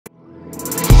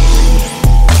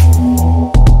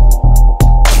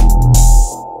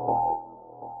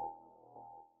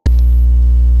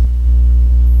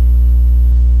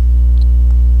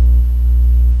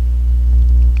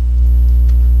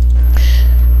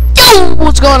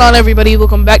What's going on, everybody?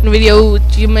 Welcome back to the video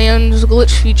with G-Man's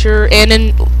Glitch feature. And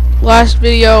in last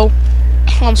video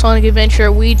on Sonic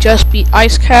Adventure, we just beat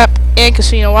Ice Cap and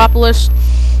Casinopolis.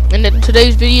 And in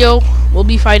today's video, we'll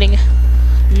be fighting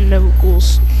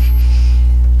Knuckles.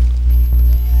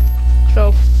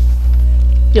 So,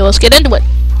 yeah, let's get into it.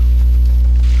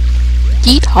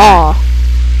 Yeet-haw.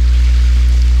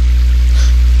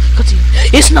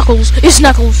 It's Knuckles! It's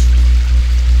Knuckles!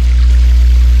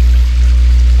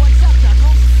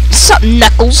 What's up,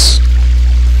 Knuckles?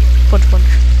 Punch, punch.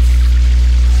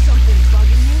 Something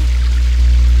bugging you?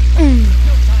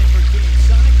 No time for games,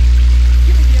 Sonic.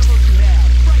 Give me the emeralds you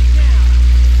have, right now.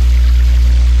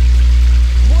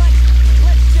 What?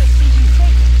 Let's just see you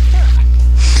take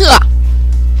it.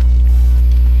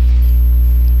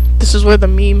 This is where the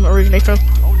meme originates from.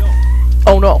 Oh no.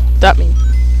 Oh no, that meme.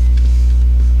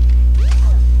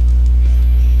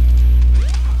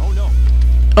 Oh no.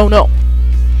 Oh no.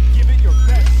 Give it your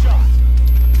best shot.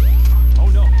 Oh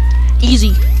no.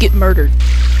 Easy, get murdered.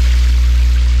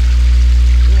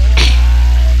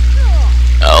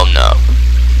 Oh no.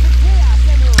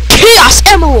 The Chaos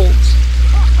Emerald. Chaos Emeralds!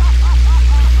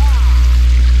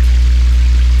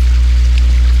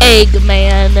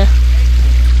 Eggman.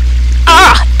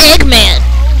 Ah! Eggman!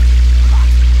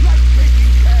 Like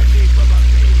taking candy from a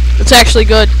baby. It's actually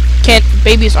good.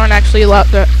 Babies aren't actually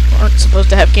aren't supposed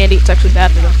to have candy. It's actually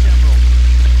bad for them.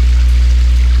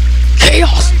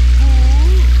 Chaos! Hey,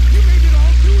 fool! You made it all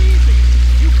too easy.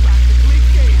 You practically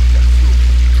gave the truth.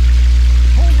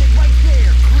 Hold it right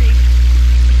there, creep.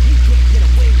 You can't get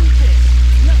away with this.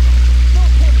 Knuckles,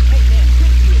 don't tell me Eggman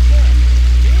tricked you again.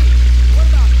 Me? What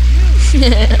about you?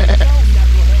 No,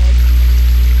 knucklehead.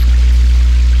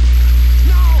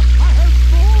 Now I have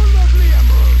 4 lovely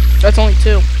emeralds. That's only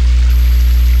 2.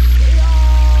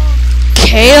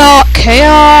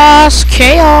 Chaos.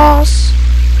 Chaos!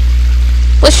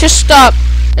 Let's just stop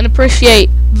and appreciate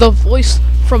the voice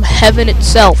from heaven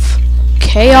itself.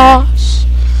 Chaos.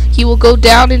 He will go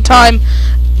down in time,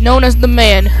 known as the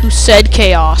man who said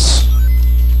chaos.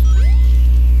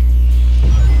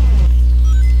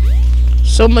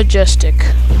 So majestic.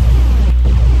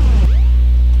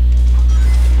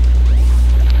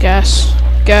 Gas.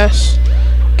 Gas.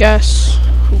 Gas.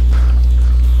 Hoop.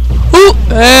 Hoop!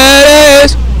 There it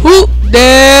is! Hoop!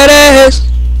 There it is!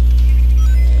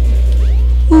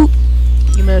 Hoop!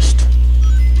 You missed.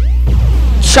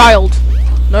 Child.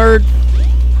 Nerd.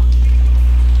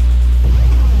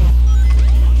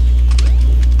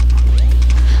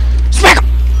 Smack him!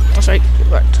 That's right. Get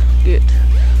wrecked. Get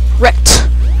wrecked.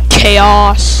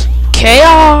 Chaos.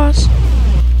 Chaos!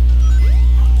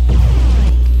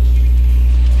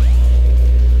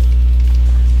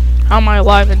 How am I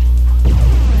alive in?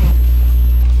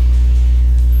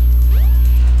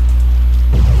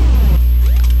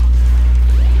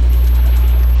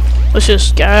 Let's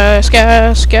just gas,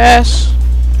 gas, gas.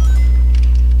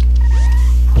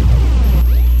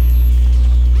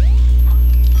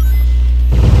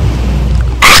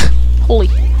 Ah! Holy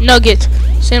nugget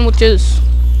sandwiches.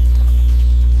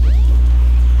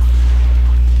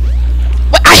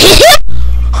 What? I hit him?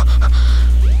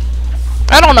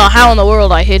 I don't know how in the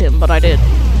world I hit him, but I did.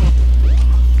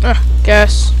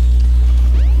 Gas.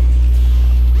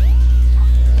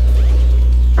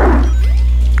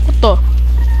 What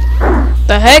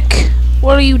the heck?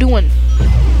 What are you doing?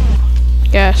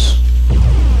 Gas.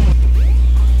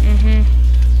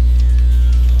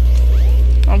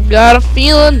 I've got a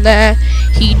feeling that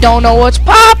he don't know what's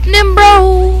poppin',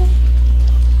 bro.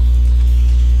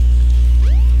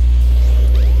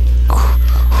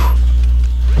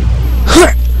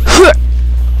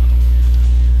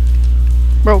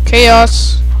 Bro,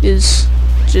 chaos is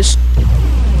just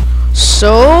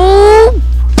so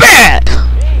bad.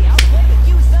 Hey, I'll play with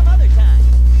you some other time.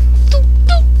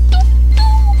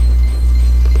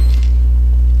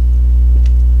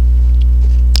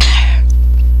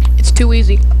 It's too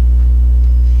easy.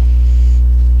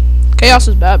 Chaos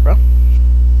is bad, bro.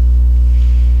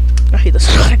 I hate the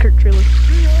Sonic trilogy.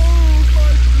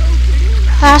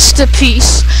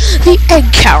 Masterpiece, the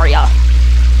egg carrier.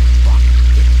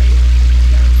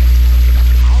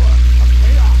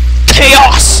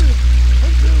 Chaos!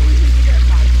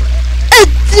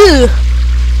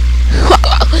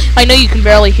 I know you can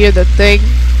barely hear the thing.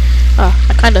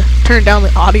 I kind of turned down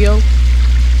the audio.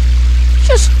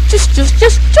 Just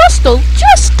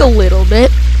a little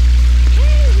bit.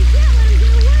 Hey, we can't let him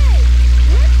get away.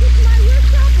 Let's get to my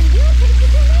workshop and we'll take the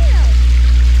tornado.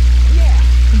 Yeah.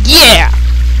 Yeah!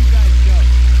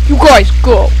 You guys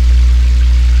go. You guys go.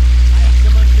 I have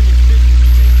some unfinished business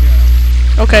to take care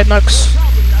of. Okay, Nux.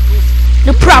 Problem, Knuckles.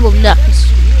 No problem, Knuckles.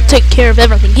 Take care of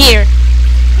everything here.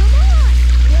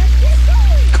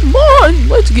 on,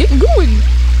 let's get going.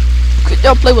 Could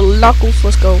y'all play with Knuckles?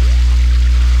 Let's go.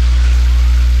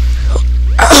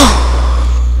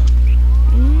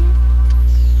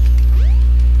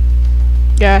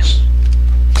 Gas.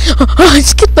 I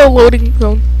skipped the loading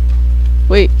zone.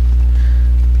 Wait.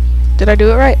 Did I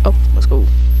do it right? Oh, let's go.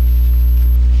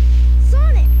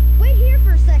 Sonic, wait here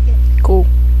for a second. Cool.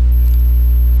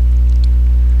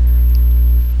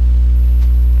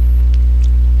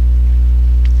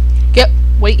 Yep,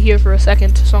 wait here for a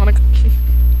second, Sonic.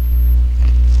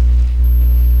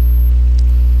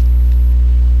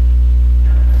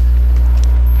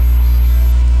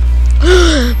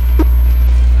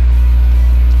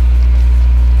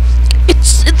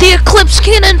 It's the Eclipse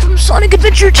Cannon from Sonic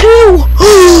Adventure 2! Sonic,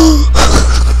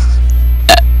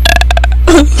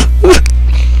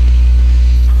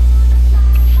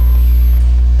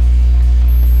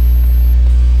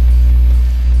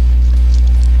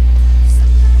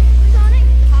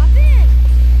 hop in.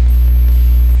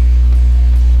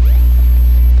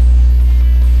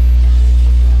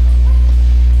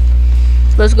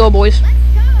 Let's go, boys. Let's go.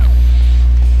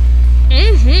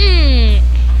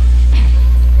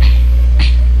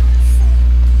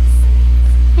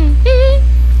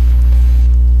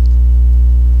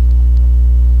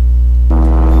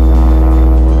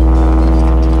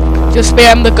 Just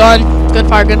spam the gun.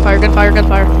 Gunfire, gunfire, gunfire,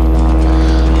 gunfire.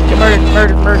 Get murdered,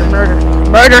 murdered, murder, murder.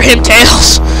 Murder him,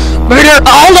 Tails! Murder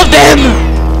all of them!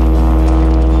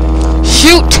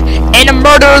 Shoot and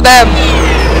murder them!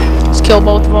 Let's kill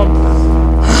both of them.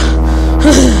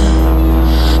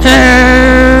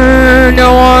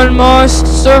 No one must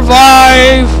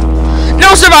survive.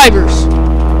 No survivors!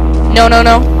 No, no,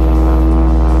 no.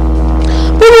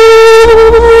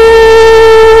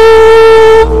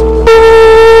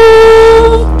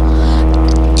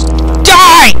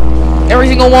 Die! Every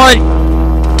single one!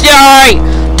 Die!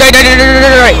 Die, die, die, die,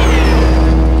 die, die!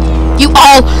 You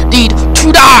all need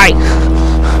to die!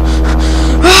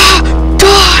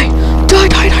 Die! Die,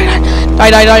 die, die, die! Die,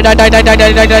 die, die, die, die, die, die,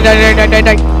 die, die, die, die, die, die,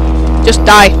 die. Just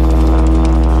die.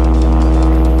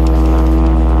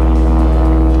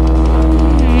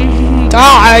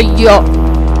 Die!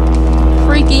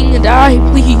 Freaking die,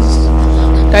 please!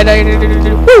 Die, die, die, die, die,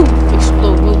 die. Woo!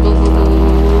 Explode! Woo, woo, woo,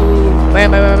 woo.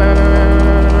 Bam, bam, bam, bam,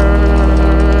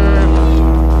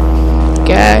 bam.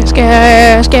 Gas,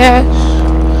 gas, gas.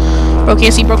 Bro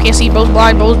can't see, bro's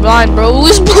blind, bro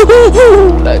is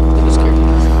blue. That was scary.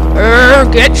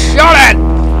 Get shot at!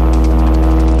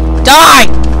 Die!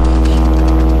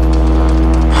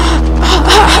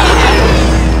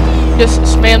 Just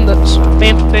spam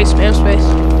space.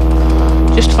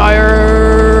 Just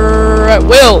fire at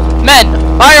will. Men,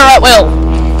 fire at will.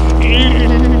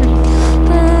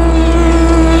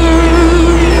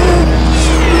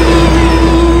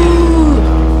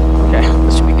 Okay,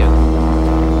 this should be good.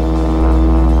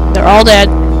 They're all dead.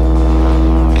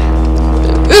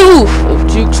 Ooh!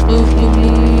 Jukes, move.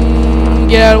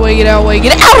 Get out of the way, get out of the way,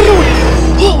 get out of the way!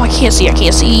 Oh, I can't see.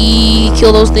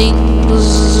 Kill those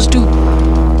things, too.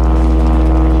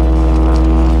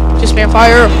 Just spam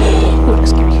fire. Ooh,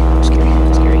 that's scary. Fire.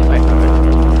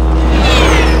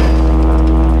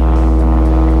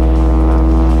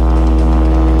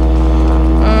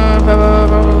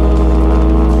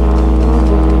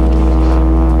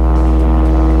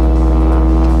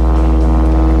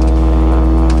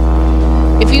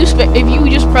 If you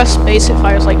just press space, it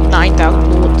fires like 9,000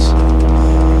 bullets.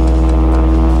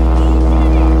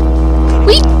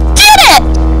 We did it!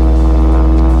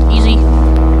 Easy.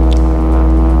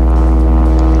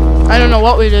 I don't know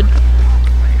what we did,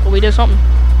 but we did something.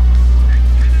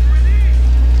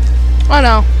 I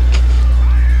know.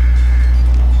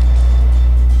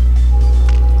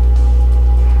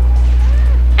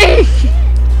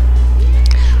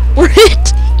 We're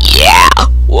hit! Yeah!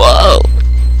 Whoa!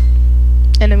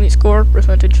 Enemy score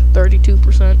percentage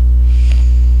 32%.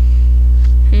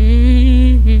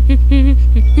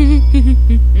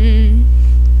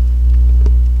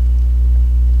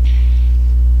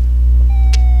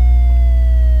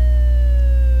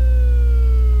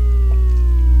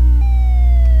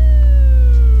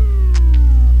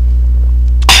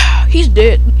 He's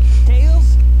dead.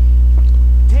 Tails?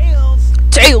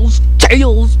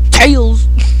 Tails.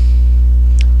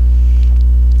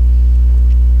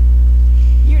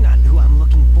 You're not who I'm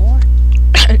looking for.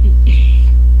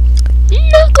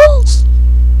 Knuckles!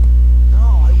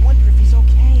 Oh, I wonder if he's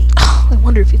okay. Oh, I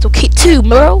wonder if it's okay too,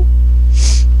 bro.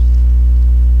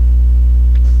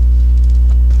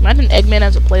 Imagine Eggman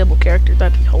as a playable character.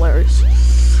 That'd be hilarious.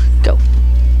 Go.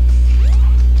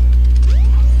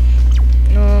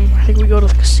 I think we go to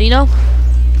the casino.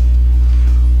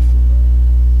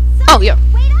 Oh, yeah.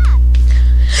 Wait up!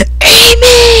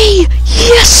 Amy!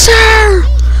 Yes, sir!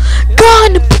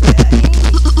 Gun!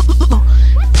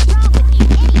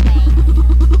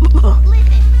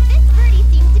 Listen, this birdie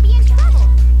seems to be in trouble,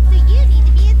 so you need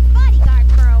to be his bodyguard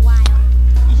for a while.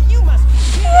 You must be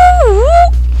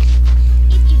kidding.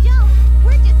 If you don't,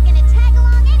 we're just gonna tag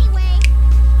along anyway.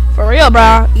 For real,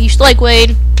 bro. East Lake,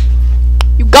 Wade.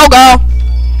 You go, girl.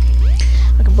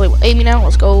 I can play with Amy now.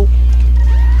 Let's go.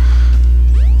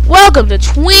 Welcome to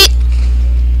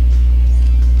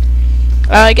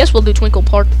I guess we'll do Twinkle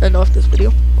Park enough this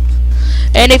video.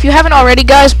 And if you haven't already,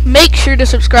 guys, make sure to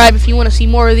subscribe if you want to see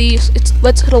more of these.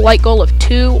 Let's hit a like goal of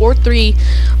 2 or 3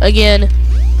 again.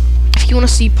 If you want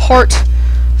to see part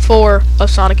 4 of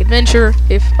Sonic Adventure.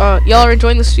 If y'all are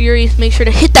enjoying the series, make sure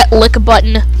to hit that like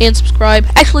button and subscribe.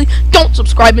 Actually, don't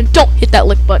subscribe and don't hit that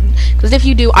like button, because if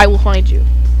you do, I will find you.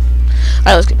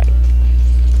 Alright, let's get back.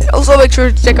 Also, make sure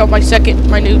to check out my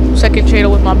new second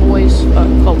channel with my boys,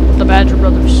 called The Badger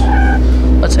Brothers.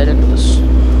 Let's head into this.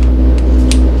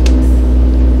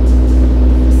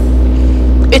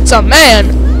 It's a man!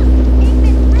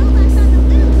 Eggman's robots on the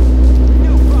loose.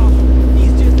 No problem.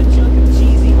 He's just a chunk of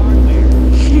cheesy hardware.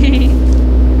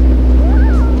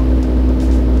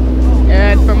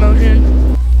 Ad promotion.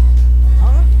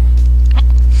 Huh?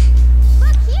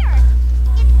 Look here.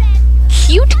 It says,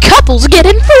 Cute couples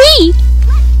getting free!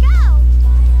 let's go.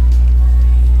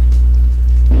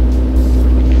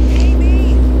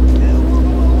 Amy!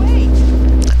 Wait!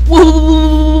 Woo!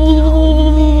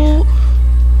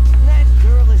 That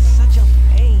girl is such a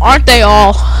pain. Aren't they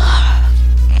all?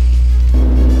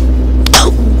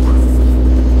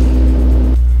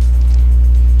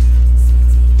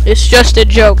 It's just a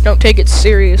joke. Don't take it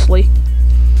seriously.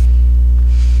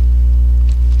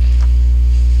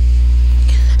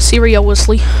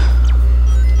 Seriously.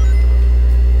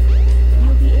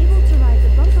 You'll be able to ride the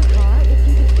bumper car if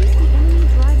you defeat the enemy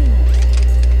driving it.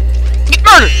 Get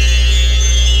murdered!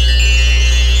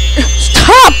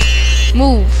 Stop!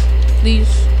 Move.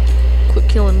 Please. Quit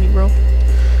killing me, bro.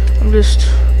 I'm just...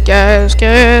 Gas.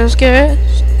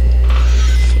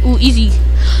 Ooh, easy.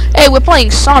 Hey, we're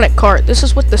playing Sonic Kart. This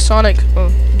is what the Sonic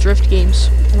Drift games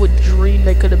would dream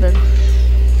they could have been.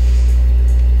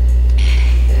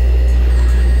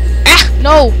 Ah!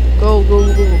 No! Go. Go.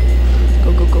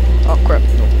 Oh, crap.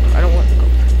 No, I don't want to go.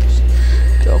 Just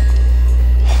go.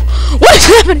 What is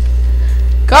happening?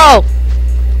 Go!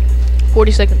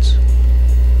 40 seconds.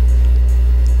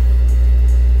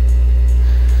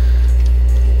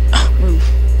 Move.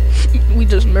 We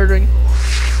just murdering.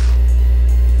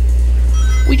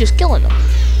 We just killing them.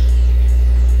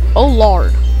 Oh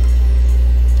lord.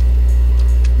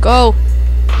 Go.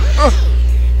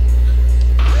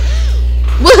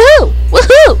 Woohoo!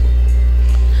 Woohoo!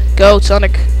 Go,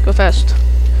 Sonic. Go fast.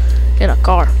 In a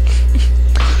car.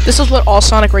 This is what all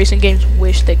Sonic racing games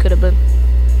wish they could have been.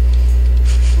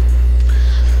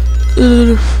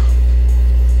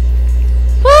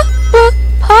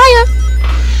 Papaya.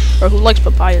 Or who likes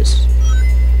papayas?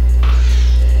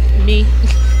 Me.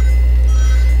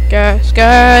 Gas.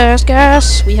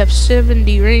 We have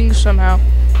 70 rings somehow.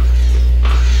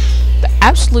 The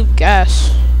absolute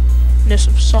gasness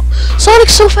of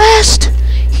Sonic's so fast.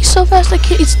 He's so fast.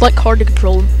 It's like hard to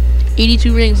control him.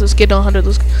 82 rings. Let's get to 100.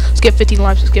 Let's get 15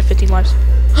 lives. Let's get 15 lives.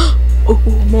 Oh,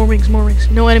 more rings.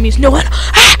 No enemies. No one.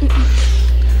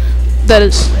 That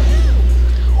is.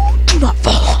 Do not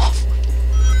fall off.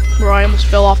 Bro, I almost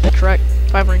fell off the track.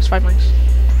 5 rings.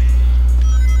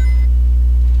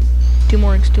 2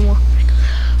 more rings.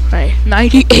 Alright,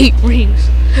 98 rings.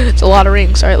 It's a lot of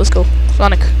rings. Alright, let's go.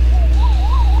 Sonic.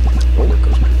 Roller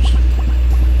coasters.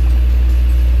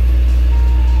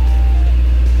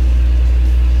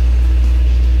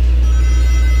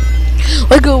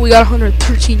 Let's go. We got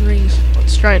 113 rings.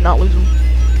 Let's try and not lose them.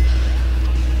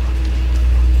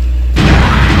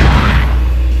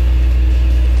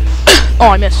 Oh,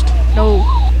 I missed. No.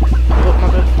 Oh, my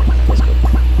bad. Let's go.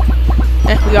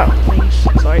 We got rings.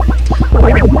 Sorry.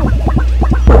 Alright,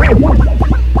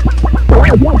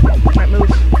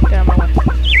 move. Get out of my way.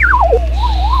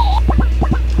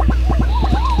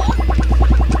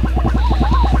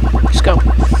 Let's go.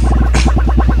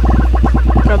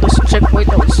 Grab this checkpoint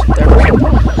that was there.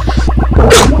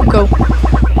 Go.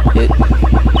 Hit.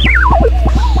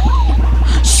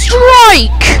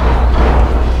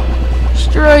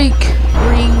 Strike!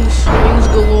 Rings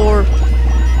galore.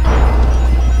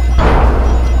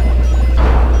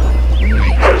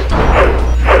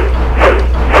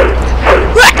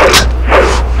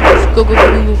 Go.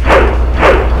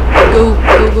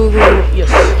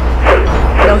 Yes.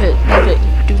 No hit.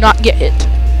 Do not get hit.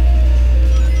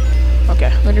 Okay,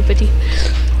 150.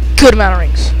 Good amount of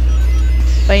rings.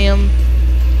 Bam.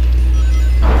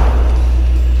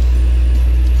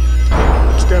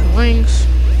 Let's grab rings.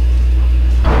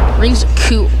 Rings are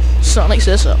cool. Sonic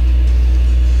says so.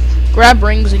 Grab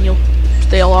rings and you'll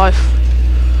stay alive.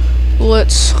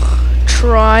 Let's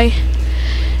try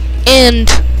and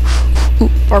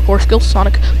parkour skills.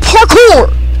 Sonic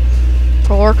parkour.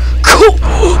 Parkour.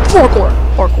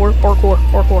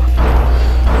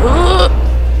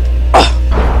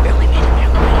 Barely made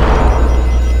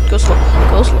it. Go slow.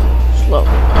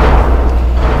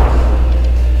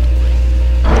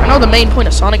 I know the main point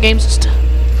of Sonic games is to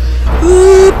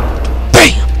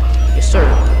bam. Yes, sir.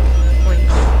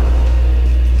 Rings.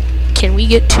 Can we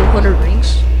get 200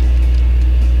 rings?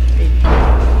 Maybe.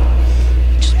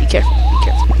 Just be careful.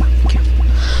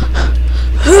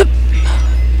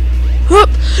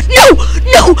 No!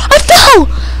 I fell!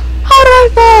 How did I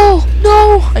fall?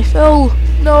 No! I fell.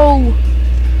 No.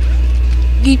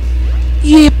 Yeep.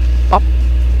 Pop.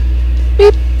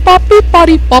 Beep pop beep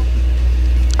body pop.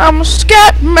 I'm a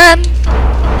scat man.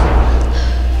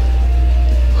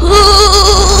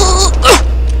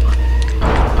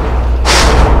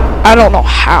 I don't know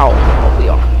how we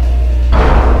are.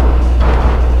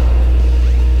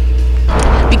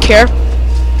 Be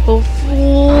careful.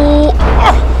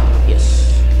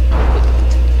 Yes.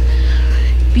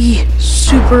 Be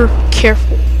super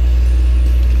careful.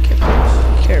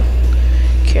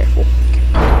 Careful.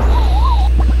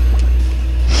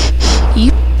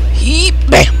 Heep,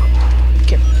 bam.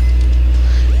 Careful.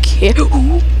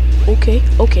 Okay.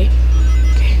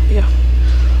 We got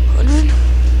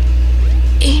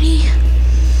 180.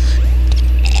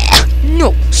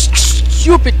 No,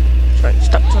 stupid. Sorry,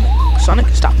 stop, Sonic,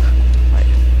 stop. Alright,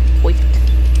 wait.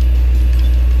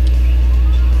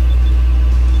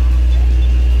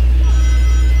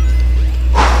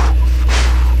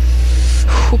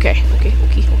 Okay.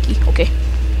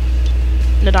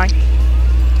 No dying.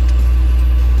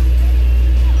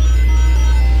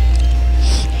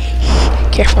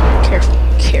 Careful.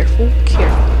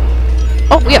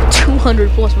 Oh, we have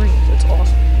 200 plus rings. That's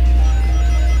awesome.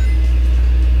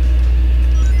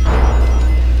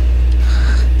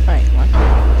 Alright, come on.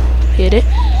 Hit it.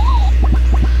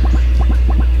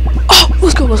 Oh,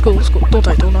 let's go. Don't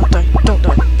die. Do not die. No,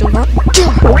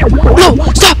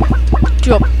 stop.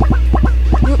 Jump.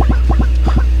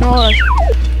 No.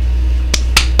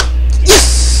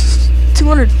 Yes!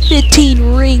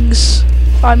 215 rings.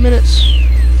 5 minutes.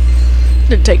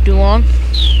 Didn't take too long.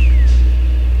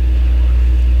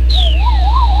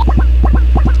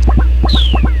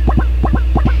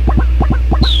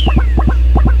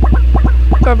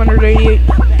 $588.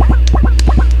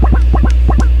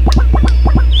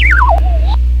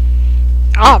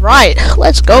 All right,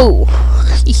 let's go. All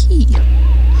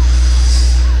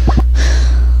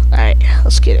right,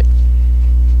 let's get it.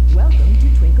 Welcome to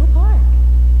Twinkle Park.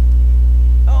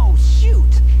 Oh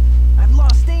shoot! I've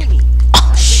lost Amy.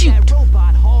 Oh shoot! That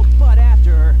robot hauled butt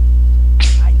after her.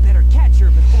 I'd better catch her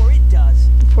before it does.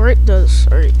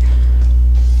 All right.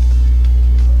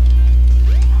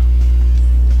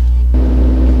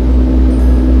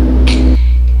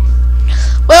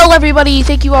 Well, everybody,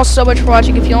 thank you all so much for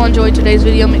watching. If you all enjoyed today's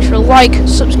video, make sure to like,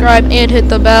 subscribe, and hit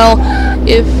the bell.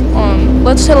 If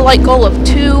let's hit a like goal of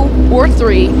 2 or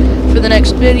 3 for the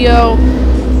next video.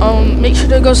 Make sure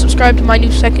to go subscribe to my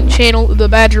new second channel, The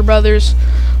Badger Brothers.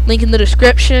 Link in the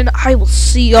description. I will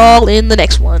see y'all in the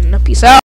next one. Peace out.